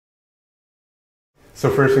So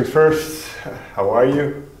first things first, how are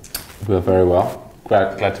you? We're very well.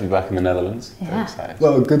 Glad to be back in the Netherlands. Yeah. Very excited.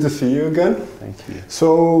 Well, good to see you again. Thank you.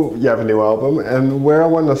 So you have a new album, and where I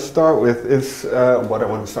want to start with is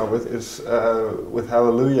with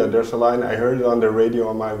Hallelujah. There's a line I heard it on the radio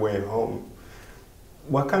on my way home.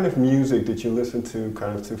 What kind of music did you listen to,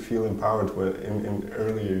 kind of to feel empowered with in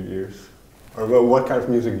earlier years, or what kind of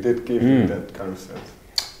music did give you that kind of sense?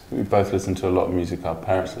 We both listened to a lot of music our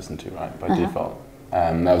parents listened to, right, by default.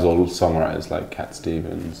 That was all songwriters like Cat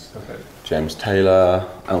Stevens, James Taylor,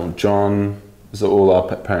 Elton John. It was all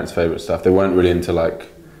our parents' favourite stuff. They weren't really into like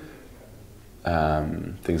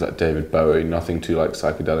things like David Bowie, nothing too like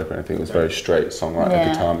psychedelic or anything. It was very straight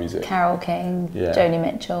songwriter guitar music. Carole King, Joni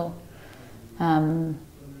Mitchell. And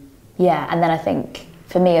then I think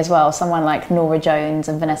for me as well, someone like Norah Jones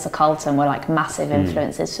and Vanessa Carlton were like massive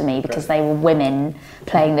influences for me because they were women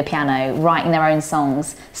playing the piano, writing their own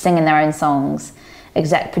songs, singing their own songs,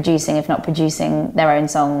 exec producing, if not producing their own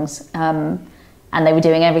songs, and they were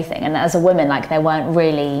doing everything. And as a woman, like there weren't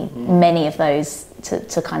really many of those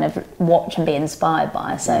to kind of watch and be inspired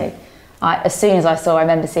by. So as soon as I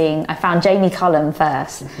found Jamie Cullum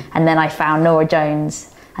first, and then I found Norah Jones,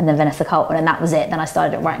 and then Vanessa Carlton, and that was it. Then I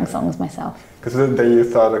started writing songs myself. Because then you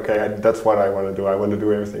thought, okay, that's what I want to do. I want to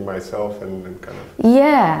do everything myself and kind of...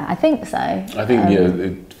 Yeah, I think so. I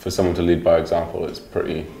think, for someone to lead by example, it's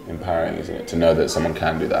pretty empowering, isn't it? To know that someone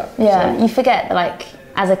can do that. Yeah, so. You forget that, like,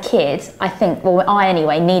 as a kid, I think, well, I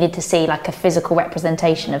anyway, needed to see, like, a physical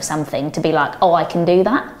representation of something to be like, oh, I can do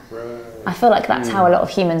that. Right. I feel like that's how a lot of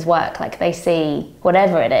humans work. Like, they see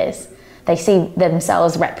whatever it is, they see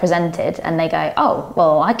themselves represented and they go, oh,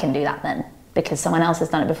 well, I can do that then, because someone else has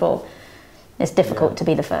done it before. It's difficult to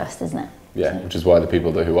be the first, isn't it? Yeah, which is why the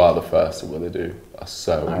people who are the first at what they do are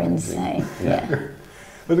insane. Yeah.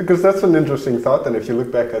 But because that's an interesting thought, and if you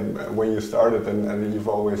look back at when you started, and you've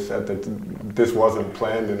always said that this wasn't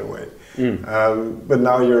planned in a way. But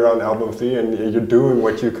now you're on album 3 and you're doing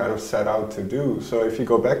what you kind of set out to do. So if you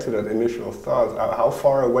go back to that initial thought, how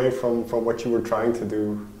far away from what you were trying to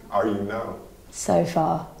do are you now? So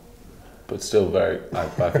far. But still very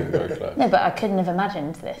close. No, but I couldn't have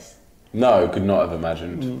imagined this. No, could not have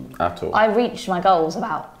imagined at all. I reached my goals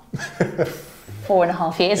about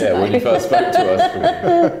 4.5 years ago. Yeah, when you first spoke to us.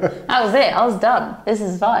 That was it, I was done. This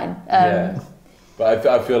is fine. But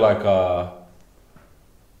I feel like our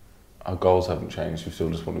goals haven't changed. We still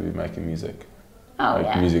just want to be making music.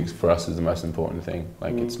 Music for us is the most important thing.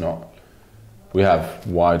 Like it's not... We have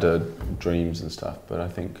wider dreams and stuff, but I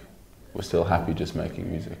think we're still happy just making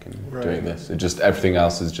music and doing this. Everything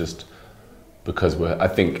else is just... Because I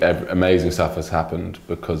think amazing stuff has happened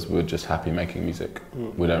because we're just happy making music.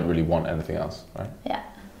 We don't really want anything else, right? Yeah,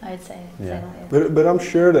 I would say. But I'm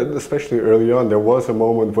sure that especially early on there was a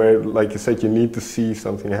moment where, like you said, you need to see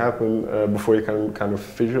something happen before you can kind of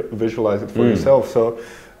visualize it for yourself. So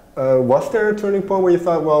was there a turning point where you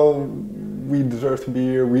thought, well, we deserve to be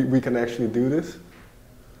here, we can actually do this?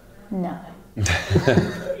 No.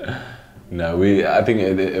 No, I think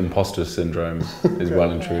imposter syndrome is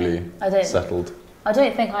well and truly settled. I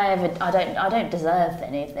don't think I don't deserve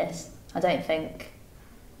any of this. I don't think,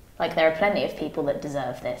 like there are plenty of people that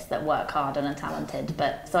deserve this, that work hard and are talented,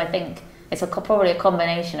 so I think it's probably a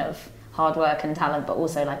combination of hard work and talent, but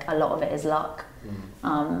also like a lot of it is luck.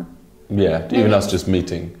 Even us just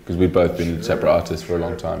meeting, because we've both been separate artists for a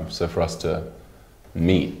long time, so for us to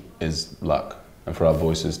meet is luck, and for our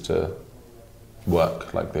voices to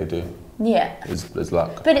work like they do. Is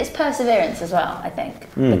luck. But it's perseverance as well, I think,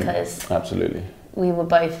 because absolutely we were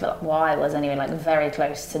both, I was anyway, like very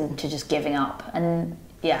close to just giving up, and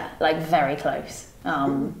like very close.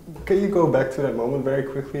 Can you go back to that moment very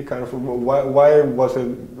quickly? Kind of why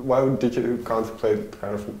did you contemplate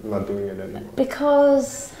kind of not doing it anymore?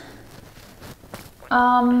 Because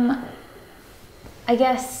I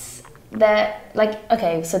guess that, like,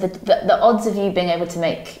 okay, so the odds of you being able to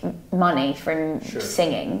make money from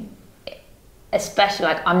singing, especially,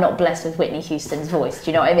 like, I'm not blessed with Whitney Houston's voice, do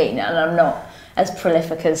you know what I mean? And I'm not as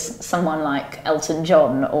prolific as someone like Elton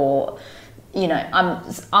John, or, you know,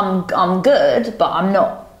 I'm good, but I'm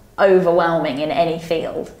not overwhelming in any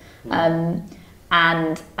field.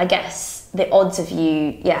 And I guess the odds of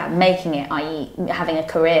you, making it, i.e. having a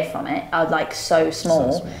career from it, are like so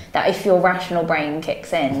small that if your rational brain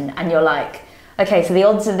kicks in and you're like, okay, so the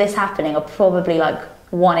odds of this happening are probably like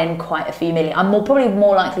 1 in quite a few million. I'm probably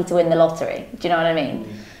more likely to win the lottery. Do you know what I mean?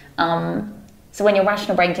 So when your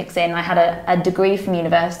rational brain kicks in, I had a degree from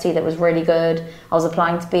university that was really good. I was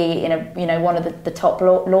applying to be in one of the top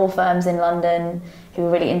law firms in London who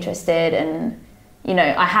were really interested, and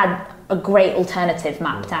I had a great alternative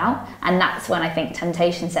mapped out, and that's when I think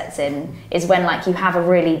temptation sets in, is when like you have a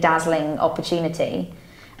really dazzling opportunity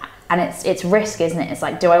and it's risk, isn't it? It's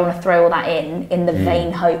like, do I want to throw all that in the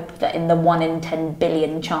vain hope that in the 1 in 10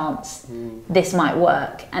 billion chance this might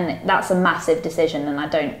work? And that's a massive decision, and I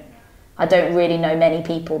don't really know many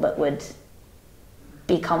people that would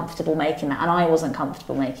be comfortable making that, and I wasn't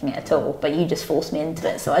comfortable making it at all, but you just forced me into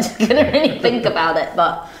it, so I just couldn't really think about it.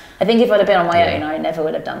 But I think if I'd have been on my own, I never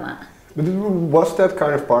would have done that. But was that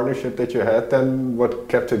kind of partnership that you had then what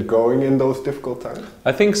kept it going in those difficult times?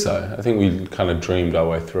 I think so. I think we kind of dreamed our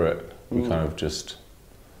way through it. We kind of just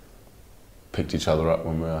picked each other up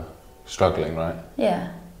when we were struggling, right?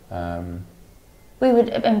 Yeah. We would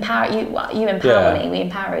empower you. Well, you empower me. We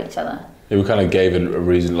empower each other. Yeah, we kind of gave it a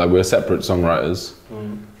reason. Like, we were separate songwriters,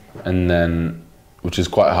 and then, which is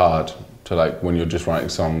quite hard to, like, when you're just writing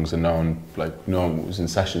songs and no one was in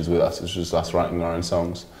sessions with us. It was just us writing our own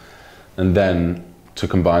songs. And then to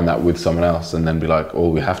combine that with someone else and then be like, oh,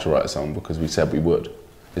 we have to write a song because we said we would.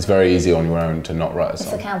 It's very easy on your own to not write a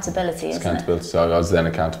song. It's accountability, isn't it? So I was then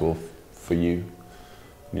accountable for you,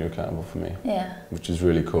 and you were accountable for me. Yeah. Which is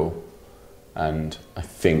really cool. And I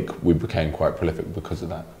think we became quite prolific because of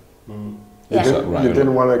that. You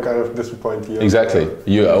didn't want to kind of disappoint you. Exactly.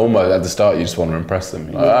 You almost, at the start, you just want to impress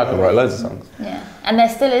them. Like, I can write loads of songs. Yeah. And there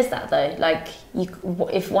still is that, though. Like,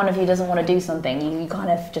 if one of you doesn't want to do something, you kind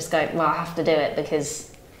of just go, well, I have to do it,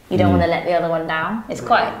 because you don't want to let the other one down. It's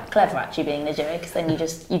quite clever, actually, being the jury, because then you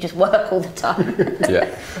just work all the time.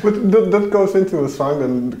 Yeah. But that goes into a song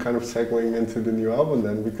and kind of segueing into the new album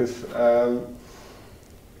then, because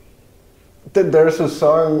there's a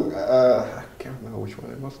song, I can't remember which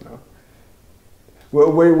one it was now. Well,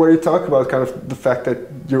 where you talk about kind of the fact that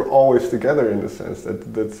you're always together, in the sense that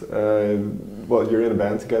you're in a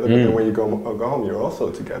band together, but then when you go home, you're also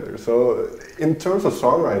together. So in terms of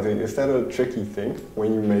songwriting, is that a tricky thing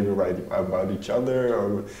when you maybe write about each other,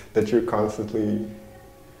 or that you're constantly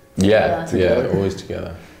together? Yeah, always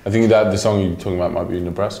together. I think that the song you're talking about might be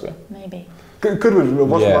Nebraska. Maybe. Could be.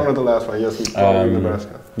 Was one of the last one? Yes, probably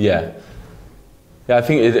Nebraska. Yeah. Yeah, I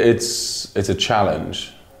think it's a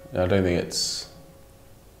challenge. I don't think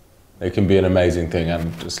it can be an amazing thing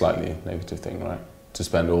and a slightly negative thing, right? To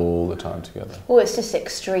spend all the time together. Well, it's just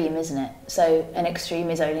extreme, isn't it? So an extreme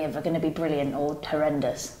is only ever going to be brilliant or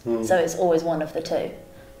horrendous. So it's always one of the two.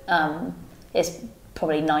 It's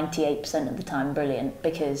probably 98% of the time brilliant,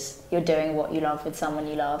 because you're doing what you love with someone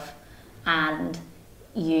you love, and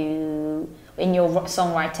in your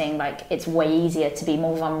songwriting, like, it's way easier to be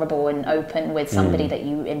more vulnerable and open with somebody that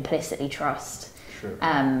you implicitly trust. Sure.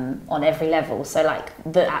 On every level. So like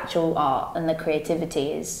the actual art and the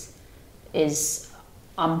creativity is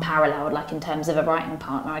unparalleled. Like in terms of a writing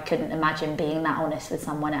partner, I couldn't imagine being that honest with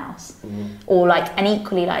someone else. Or like, and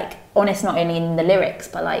equally like honest not only in the lyrics,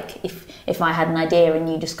 but like if I had an idea and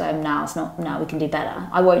you just go, no, it's not, no, we can do better,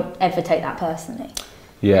 I won't ever take that personally.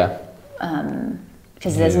 Yeah.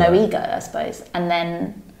 Because there's no ego, I suppose. And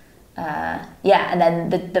then and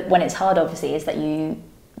then when it's hard, obviously, is that you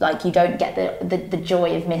don't get the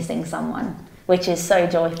joy of missing someone, which is so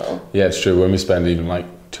joyful. Yeah, it's true. When we spend even like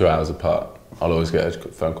 2 hours apart, I'll always get a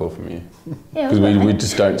phone call from you. Because we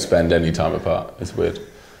just don't spend any time apart. It's weird.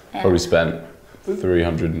 Yeah. Probably spent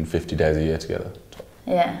 350 days a year together.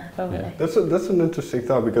 Yeah, probably. Yeah. That's an interesting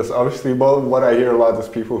thought, because obviously, well, what I hear a lot is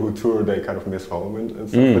people who tour, they kind of miss home and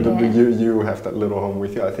stuff. But you have that little home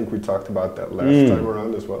with you. I think we talked about that last time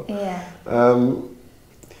around as well. Yeah.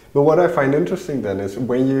 But what I find interesting then is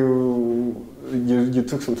when you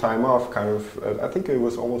took some time off, kind of, I think it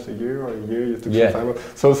was almost a year you took some time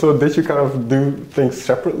off. So did you kind of do things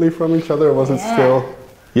separately from each other, or was it still?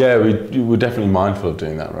 Yeah, we were definitely mindful of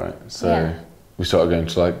doing that, right? So we started going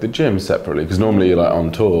to like the gym separately, because normally like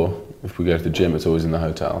on tour, if we go to the gym, it's always in the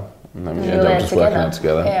hotel, and then we end up just working out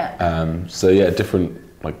together. Yeah. So yeah, different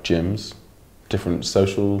like gyms. Different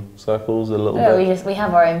social circles a little bit. We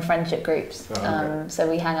have our own friendship groups. So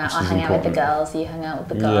we hang out. I hang out with the girls. You hang out with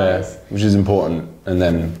the guys. Yeah, which is important. And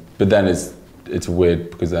then, but then it's weird,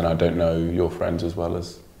 because then I don't know your friends as well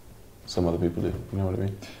as some other people do. You know what I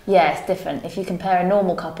mean? Yeah, it's different. If you compare a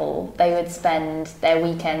normal couple, they would spend their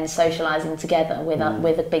weekends socialising together with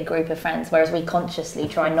a big group of friends, whereas we consciously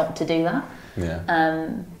try not to do that.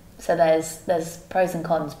 Yeah. So there's pros and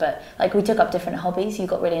cons, but like we took up different hobbies. You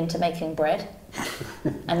got really into making bread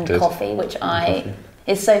and coffee, which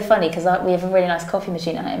is so funny, because we have a really nice coffee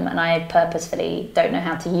machine at home, and I purposefully don't know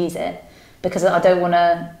how to use it, because I don't want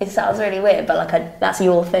to. It sounds really weird, but like that's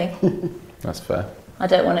your thing. That's fair. I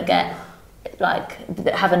don't want to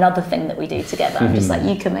have another thing that we do together. I'm just like,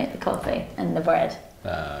 you can make the coffee and the bread,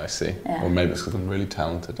 I see. Yeah. Or maybe it's because I'm really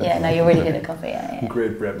talented. Yeah, no, you're really good at coffee. Yeah.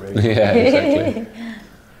 Great bread making. Yeah, exactly.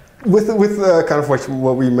 With kind of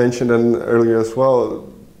what we mentioned earlier as well,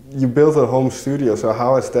 you built a home studio. So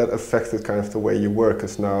how has that affected kind of the way you work?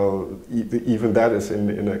 Because now even that is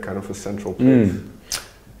in a kind of a central place.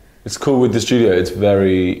 It's cool with the studio. It's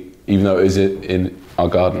very, even though it is in our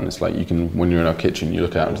garden, it's like you can, when you're in our kitchen, you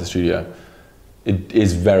look out into the studio. It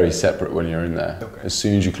is very separate when you're in there. Okay. As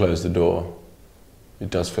soon as you close the door, it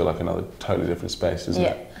does feel like another totally different space, doesn't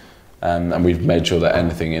it? And we've made sure that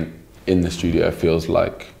anything in the studio feels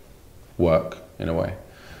like work in a way.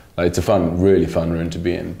 Like it's a really fun room to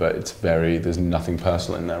be in, but there's nothing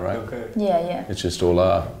personal in there, right? Okay. Yeah. It's just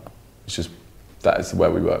that is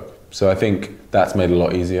where we work. So I think that's made it a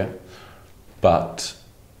lot easier, but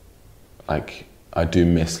like I do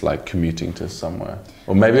miss like commuting to somewhere,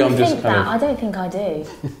 or maybe I'm just kind of. I don't think I do.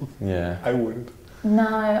 Yeah, I wouldn't. No,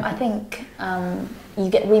 I think we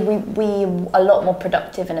a lot more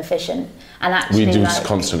productive and efficient, and actually we do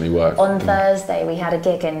constantly work. On Thursday we had a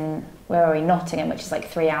gig in Nottingham, which is like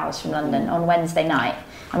 3 hours from London, on Wednesday night,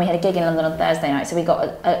 and we had a gig in London on Thursday night. So we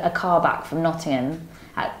got a car back from Nottingham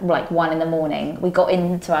at like 1 a.m. We got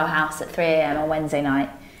into our house at 3 a.m. on Wednesday night,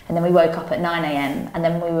 and then we woke up at 9 a.m. and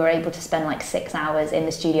then we were able to spend like 6 hours in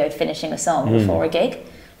the studio finishing a song before a gig.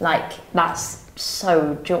 Like that's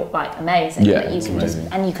so amazing. Yeah, that you can amazing.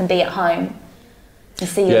 and you can be at home to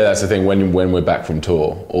see. Yeah, that's the thing. When we're back from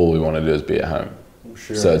tour, all we want to do is be at home.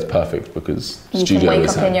 Sure. So it's perfect because you studio can wake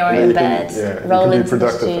is up in your own bed, roll into the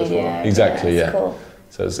studio. Well. Exactly. Yeah. Cool.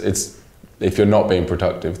 So it's if you're not being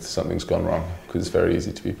productive, something's gone wrong, because it's very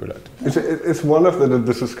easy to be productive. It's one of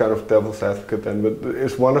this is kind of devil's advocate then, but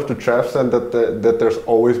it's one of the traps then that there's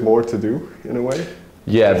always more to do in a way.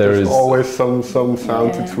 Yeah, there's always some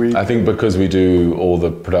sound to tweak. I think because we do all the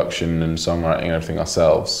production and songwriting and everything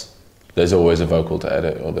ourselves, there's always a vocal to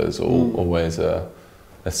edit, or there's always a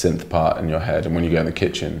synth part in your head, and when you go in the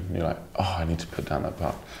kitchen, you're like, oh, I need to put down that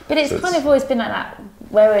part. But it's kind of always been like that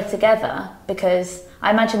where we're together, because I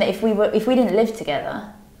imagine that if we didn't live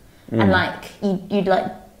together, and like you'd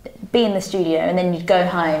like be in the studio and then you'd go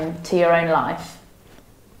home to your own life,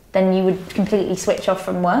 then you would completely switch off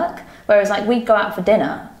from work. Whereas like we'd go out for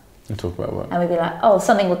dinner and talk about work, and we'd be like, oh,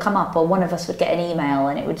 something would come up, or one of us would get an email,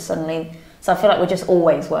 and it would suddenly. So I feel like we're just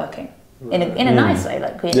always working. In a nice way,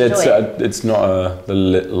 like we enjoy it. It's not the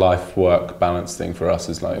life-work balance thing for us.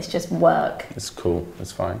 It's like it's just work. It's cool.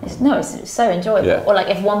 It's fine. It's so enjoyable. Yeah. Or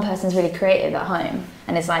like if one person's really creative at home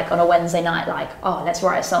and it's like on a Wednesday night, like, oh, let's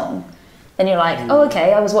write a song. Then you're like, oh,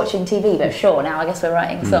 okay, I was watching TV, but sure, now I guess we're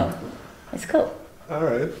writing a song. It's cool. All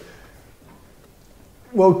right.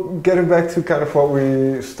 Well, getting back to kind of what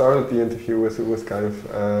we started the interview with kind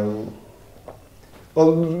of.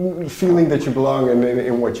 Feeling that you belong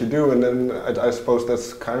in what you do, and then I suppose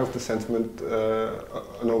that's kind of the sentiment,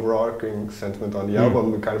 an overarching sentiment on the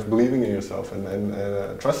album, kind of believing in yourself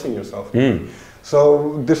and trusting yourself.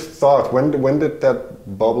 So this thought, when did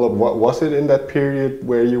that bubble up? What was it in that period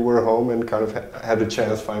where you were home and kind of had a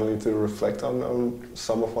chance finally to reflect on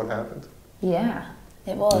some of what happened? Yeah,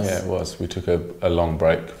 it was. Yeah, it was. We took a long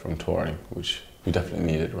break from touring, which we definitely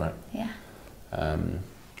needed, right? Yeah.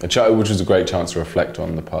 Which was a great chance to reflect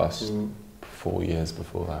on the past 4 years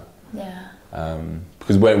before that. Yeah.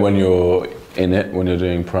 Because when you're in it, when you're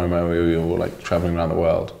doing promo, or you're like traveling around the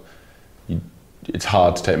world, it's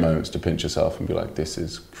hard to take moments to pinch yourself and be like, this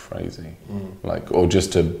is crazy. Like, or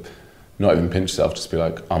just to not even pinch yourself, just be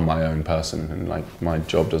like, I'm my own person, and like my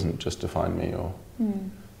job doesn't just define me. Or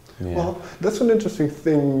yeah. Well, that's an interesting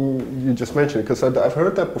thing you just mentioned, because I've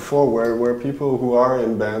heard that before, where people who are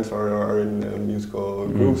in bands or are in musical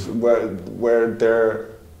groups, where their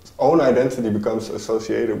own identity becomes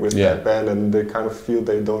associated with that band, and they kind of feel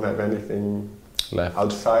they don't have anything left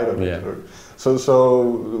outside of it.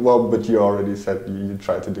 But you already said you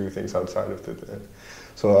try to do things outside of it,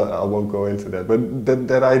 so I won't go into that. But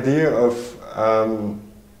that idea of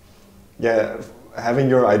having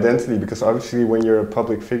your identity, because obviously when you're a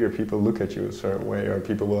public figure, people look at you a certain way, or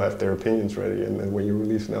people will have their opinions ready, and then when you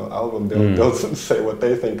release an album, they'll say what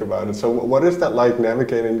they think about it. So what is that like,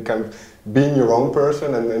 navigating kind of being your own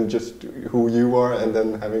person and then just who you are, and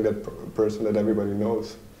then having that person that everybody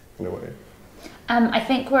knows in a way? I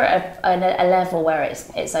think we're at a level where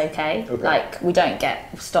it's okay. Like we don't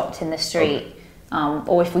get stopped in the street,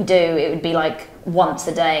 or if we do, it would be like once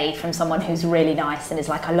a day from someone who's really nice and is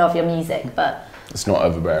like, I love your music, but it's not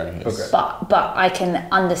overbearing. But I can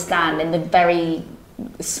understand in the very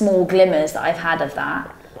small glimmers that I've had of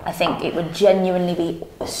that, I think it would genuinely be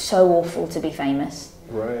so awful to be famous.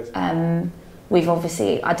 Right. we've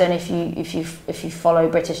obviously, I don't know if you follow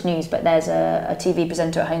British news, but there's a TV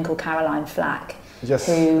presenter at home called Caroline Flack, yes,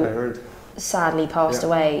 who I heard. Sadly passed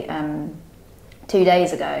away 2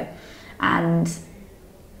 days ago, and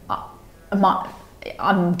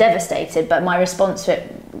I'm devastated. But my response to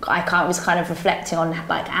it, was kind of reflecting on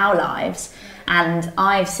like our lives, and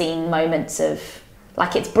I've seen moments of,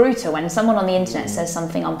 like, it's brutal when someone on the internet says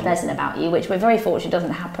something unpleasant about you, which we're very fortunate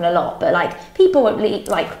doesn't happen a lot, but like people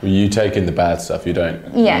like, you take in the bad stuff, you don't,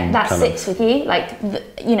 that sticks with you, like,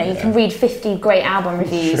 you know, you can read 50 great album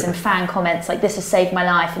reviews and fan comments like this has saved my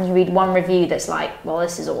life, and you read one review that's like, well,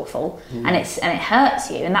 this is awful, and it hurts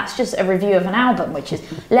you, and that's just a review of an album, which is,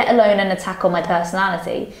 let alone an attack on my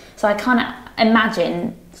personality. So I can't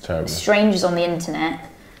imagine strangers on the internet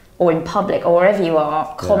or in public or wherever you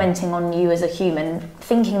are commenting on you as a human,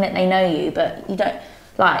 thinking that they know you, but you don't.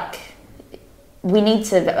 Like, we need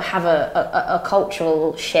to have a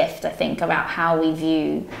cultural shift, I think, about how we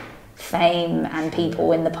view fame and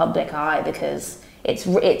people in the public eye, because it's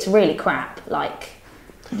really crap. Like,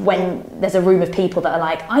 when there's a room of people that are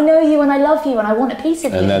like, I know you and I love you and I want a piece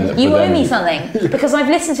of you. You owe me something because I've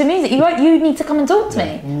listened to music. You need to come and talk to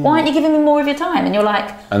me. Why aren't you giving me more of your time? And you're like...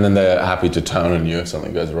 And then they're happy to turn on you if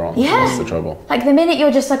something goes wrong. Yeah. That's the trouble. Like, the minute you're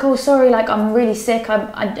just like, oh, sorry, like, I'm really sick.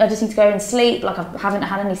 I just need to go and sleep. Like, I haven't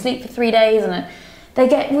had any sleep for 3 days. And they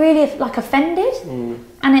get really, like, offended.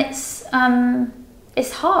 And it's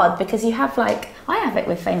hard because you have, like... I have it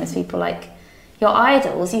with famous people, like... Your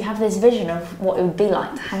idols, you have this vision of what it would be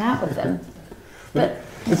like to hang out with them. But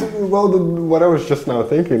what I was just now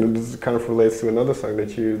thinking, and this kind of relates to another song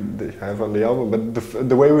that you have on the album, but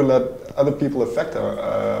the way we let other people affect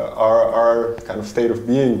our kind of state of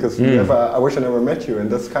being, because I Wish I Never Met You, and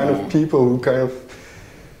that's kind of people who kind of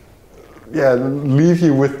leave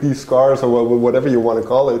you with these scars, or whatever you want to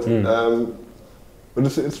call it. But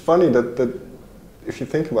it's funny that if you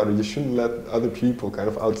think about it, you shouldn't let other people kind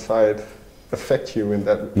of outside affect you in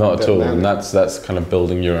that. Not at all, manner. And that's kind of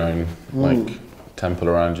building your own like temple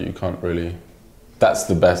around you. You can't really. That's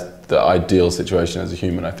the ideal situation as a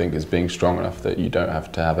human, I think, is being strong enough that you don't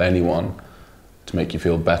have to have anyone to make you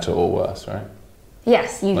feel better or worse, right?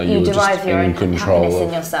 Yes, you derive your own happiness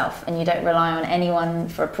in yourself, and you don't rely on anyone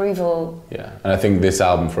for approval. Yeah, and I think this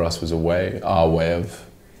album for us was our way of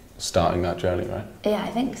starting that journey, right? Yeah, I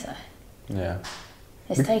think so. Yeah.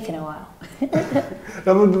 It's taken a while.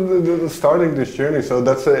 Starting this journey, so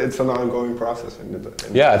it's an ongoing process.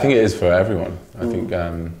 Yeah, I think it is for everyone. I think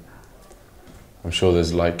I'm sure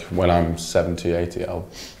there's like, when I'm 70, 80, I'll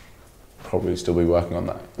probably still be working on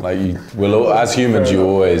that. Like, as humans, you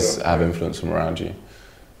always have influence from around you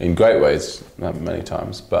in great ways, many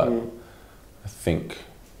times. But I think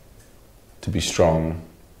to be strong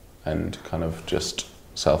and kind of just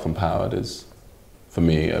self-empowered is, for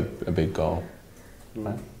me, a big goal.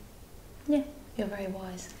 Right. Yeah, you're very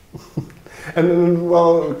wise. And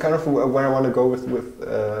well, kind of where I want to go with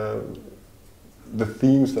the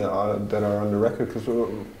themes that are on the record, because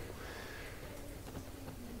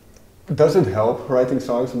does it help writing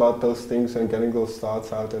songs about those things and getting those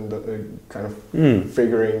thoughts out and kind of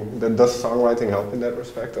figuring that, does songwriting help in that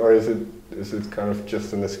respect, or is it kind of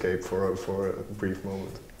just an escape for a brief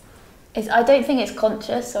moment? I don't think it's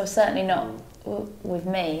conscious, or certainly not with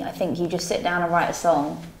me. I think you just sit down and write a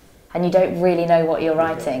song and you don't really know what you're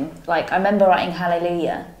writing. Like, I remember writing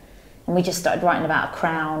Hallelujah, and we just started writing about a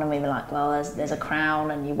crown, and we were like, well, there's a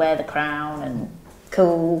crown and you wear the crown and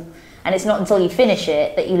cool. And it's not until you finish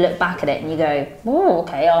it that you look back at it and you go, oh,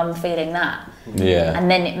 okay, I'm feeling that. Yeah.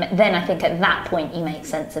 And then I think at that point you make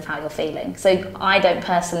sense of how you're feeling. So I don't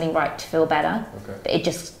personally write to feel better, but it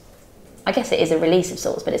just, I guess it is a release of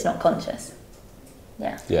sorts, but it's not conscious.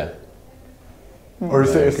 Yeah. Yeah. Or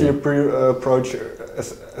is the approach,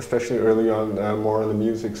 especially early on, more on the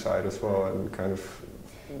music side as well, and kind of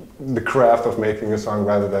the craft of making a song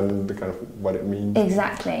rather than the kind of what it means?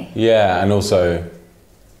 Exactly. Yeah, and also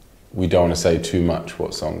we don't want to say too much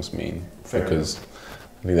what songs mean, because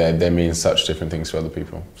I think they mean such different things to other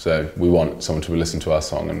people. So we want someone to listen to our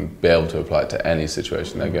song and be able to apply it to any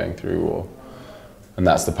situation they're going through, and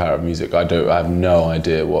that's the power of music. I have no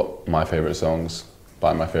idea what my favourite songs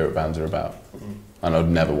by my favourite bands are about. And I'd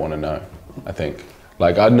never want to know, I think.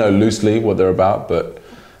 Like, I'd know loosely what they're about, but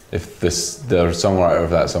if the songwriter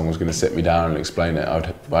of that song was going to sit me down and explain it, I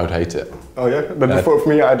would hate it. Oh yeah, but for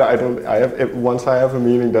me, I don't. Once I have a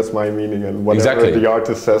meaning, that's my meaning, and whatever the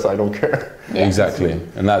artist says, I don't care. Exactly,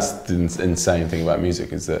 and that's the insane thing about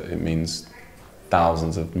music, is that it means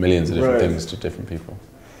thousands of millions of different things to different people.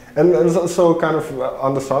 And so kind of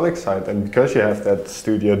on the sonic side, and because you have that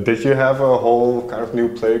studio, did you have a whole kind of new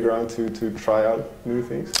playground to try out new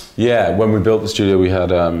things? Yeah, when we built the studio, we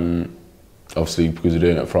had, obviously because we're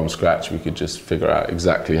doing it from scratch, we could just figure out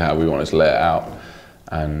exactly how we wanted to lay it out.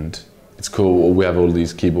 And it's cool, we have all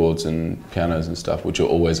these keyboards and pianos and stuff, which are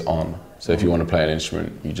always on. So if you want to play an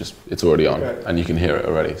instrument, it's already on, and you can hear it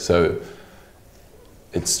already. So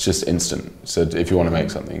it's just instant. So if you want to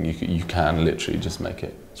make something, you can literally just make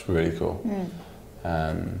it. It's really cool.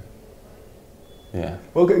 Yeah.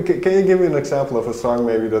 Well, can you give me an example of a song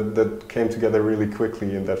maybe that came together really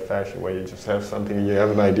quickly in that fashion, where you just have something, you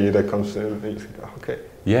have an idea that comes in, and you think, oh, okay.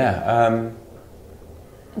 Yeah.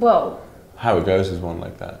 Well. How It Goes is one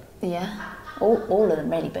like that. Yeah. All of them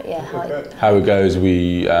really, but yeah. How It Goes,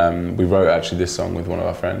 we wrote actually this song with one of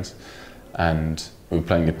our friends, and we were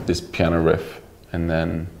playing this piano riff, and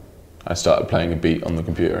then I started playing a beat on the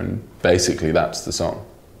computer, and basically that's the song.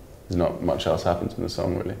 There's not much else happens in the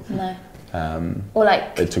song really. No. Or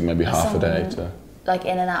like it took maybe half a day to. Like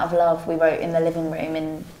In and Out of Love, we wrote in the living room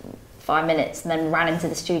in 5 minutes, and then ran into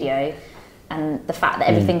the studio. And the fact that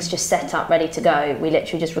everything's just set up, ready to go, we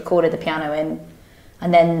literally just recorded the piano in,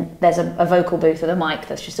 and then there's a vocal booth with a mic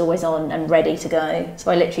that's just always on and ready to go.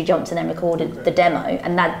 So I literally jumped in and recorded the demo,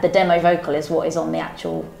 and the demo vocal is what is on the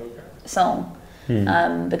actual song.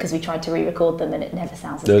 Because we tried to re-record them and it never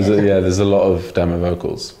sounds as good. There's a lot of demo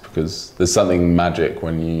vocals, because there's something magic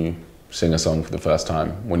when you sing a song for the first time,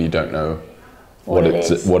 when you don't know what it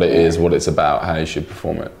is, what it's about, how you should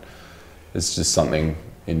perform it. It's just something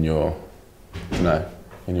in your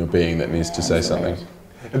being that needs to say something.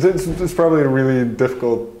 It's probably really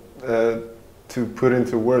difficult to put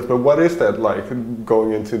into words, but what is that like,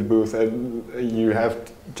 going into the booth and you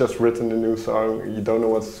have just written a new song, you don't know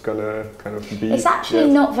what's gonna kind of be? It's actually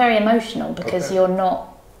not very emotional, because you're not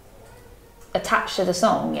attached to the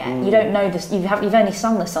song yet. You don't know this. You've only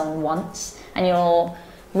sung the song once, and you're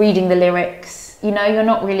reading the lyrics. You know, you're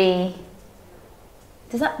not really.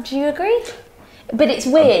 Do you agree? But it's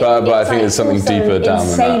weird. But I think it's something deeper down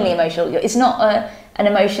than that. Insanely emotional. It's not an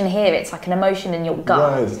emotion here. It's like an emotion in your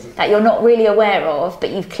gut that you're not really aware of, but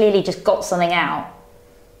you've clearly just got something out.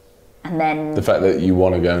 And then the fact that you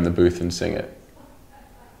want to go in the booth and sing it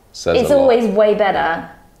says it's always way better.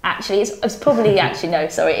 Actually, it's probably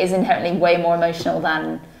it is inherently way more emotional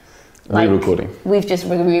than re-recording. We've just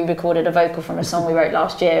re-recorded a vocal from a song we wrote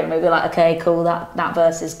last year, and we were like, okay, cool, that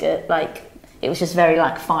verse is good. Like, it was just very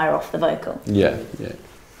like fire off the vocal. Yeah.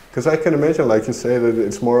 Because I can imagine, like you say, that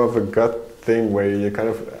it's more of a gut thing where you kind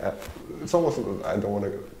of, it's almost, I don't want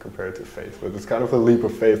to compare it to faith, but it's kind of a leap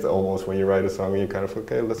of faith almost when you write a song and you kind of,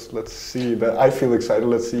 okay, let's see that. I feel excited,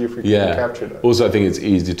 let's see if we can capture that. Also, I think it's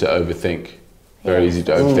easy to overthink. Very easy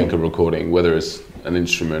to overthink a recording, whether it's an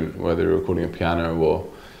instrument, whether you're recording a piano, or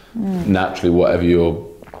naturally whatever your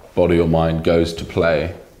body or mind goes to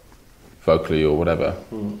play, vocally or whatever,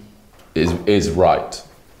 is right,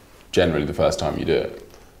 generally the first time you do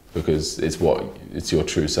it, because it's your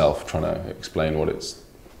true self trying to explain what it's,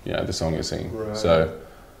 the song you're singing. Right. So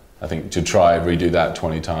I think to try redo that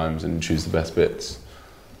 20 times and choose the best bits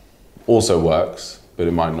also works, but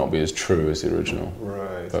it might not be as true as the original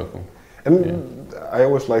vocal. And I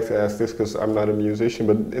always like to ask this, because I'm not a musician,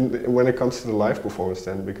 but when it comes to the live performance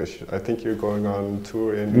then, because I think you're going on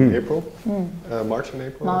tour in April, March and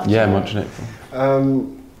April? March and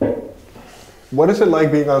April. What is it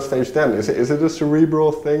like being on stage then? Is it a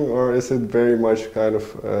cerebral thing, or is it very much kind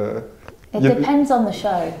of... it depends on the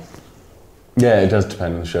show. Yeah, it does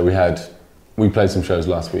depend on the show. We played some shows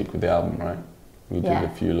last week with the album, right? We did a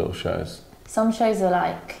few little shows. Some shows are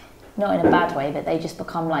like, not in a bad way, but they just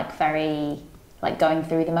become like very, like going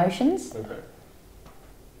through the motions. Okay.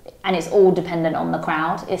 And it's all dependent on the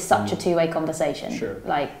crowd. It's such a two-way conversation. Sure.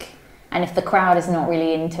 Like, and if the crowd is not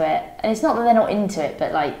really into it, and it's not that they're not into it,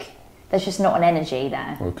 but like, there's just not an energy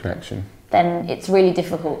there. Or a connection. Then it's really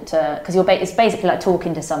difficult to, because it's basically like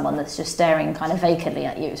talking to someone that's just staring kind of vacantly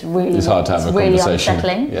at you. It's hard to have a conversation.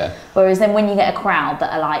 Unsettling. Yeah. Whereas then when you get a crowd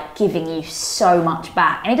that are like giving you so much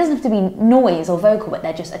back, and it doesn't have to be noise or vocal, but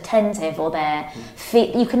they're just attentive, or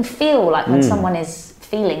you can feel like when someone is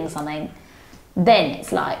feeling something, then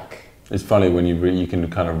it's like... It's funny when you can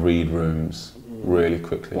kind of read rooms really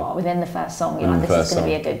quickly. Well, within the first song, you're like, this is going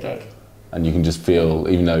to be a good gig. And you can just feel,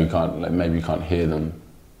 even though you can't, like, maybe you can't hear them,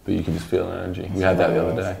 but you can just feel an energy. We had that the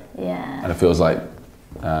other day. Yeah. And it feels like...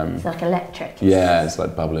 it's like electric. It's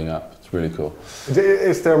like bubbling up. It's really cool.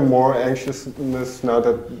 Is there more anxiousness now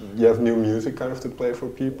that you have new music kind of to play for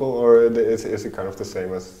people, or is it kind of the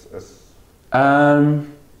same as...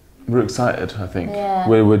 We're excited, I think. Yeah.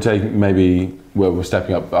 We're taking we're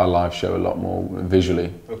stepping up our live show a lot more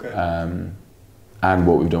visually. Okay. And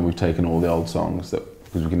what we've done, we've taken all the old songs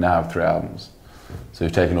because we can now have 3 albums. So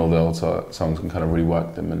we've taken all the old songs and kind of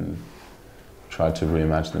reworked them and tried to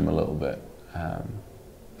reimagine them a little bit.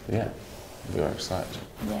 Yeah, we are excited.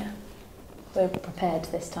 Yeah. We're prepared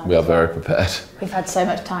this time. We are very prepared. We've had so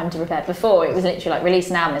much time to prepare. Before, it was literally like release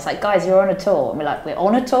an album. It's like, guys, you're on a tour. And we're like, we're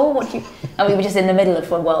on a tour? What do you... And we were just in the middle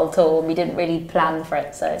of a world tour and we didn't really plan for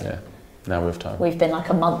it. So yeah, now we have time. We've been like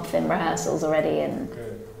a month in rehearsals already and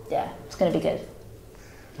yeah, it's going to be good.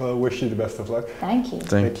 Well, I wish you the best of luck. Thank you.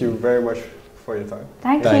 Thank you very much for your time.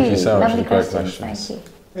 Thank you. Thank you so much Lovely for the great questions. questions.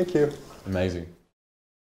 Thank you. Thank you. Amazing.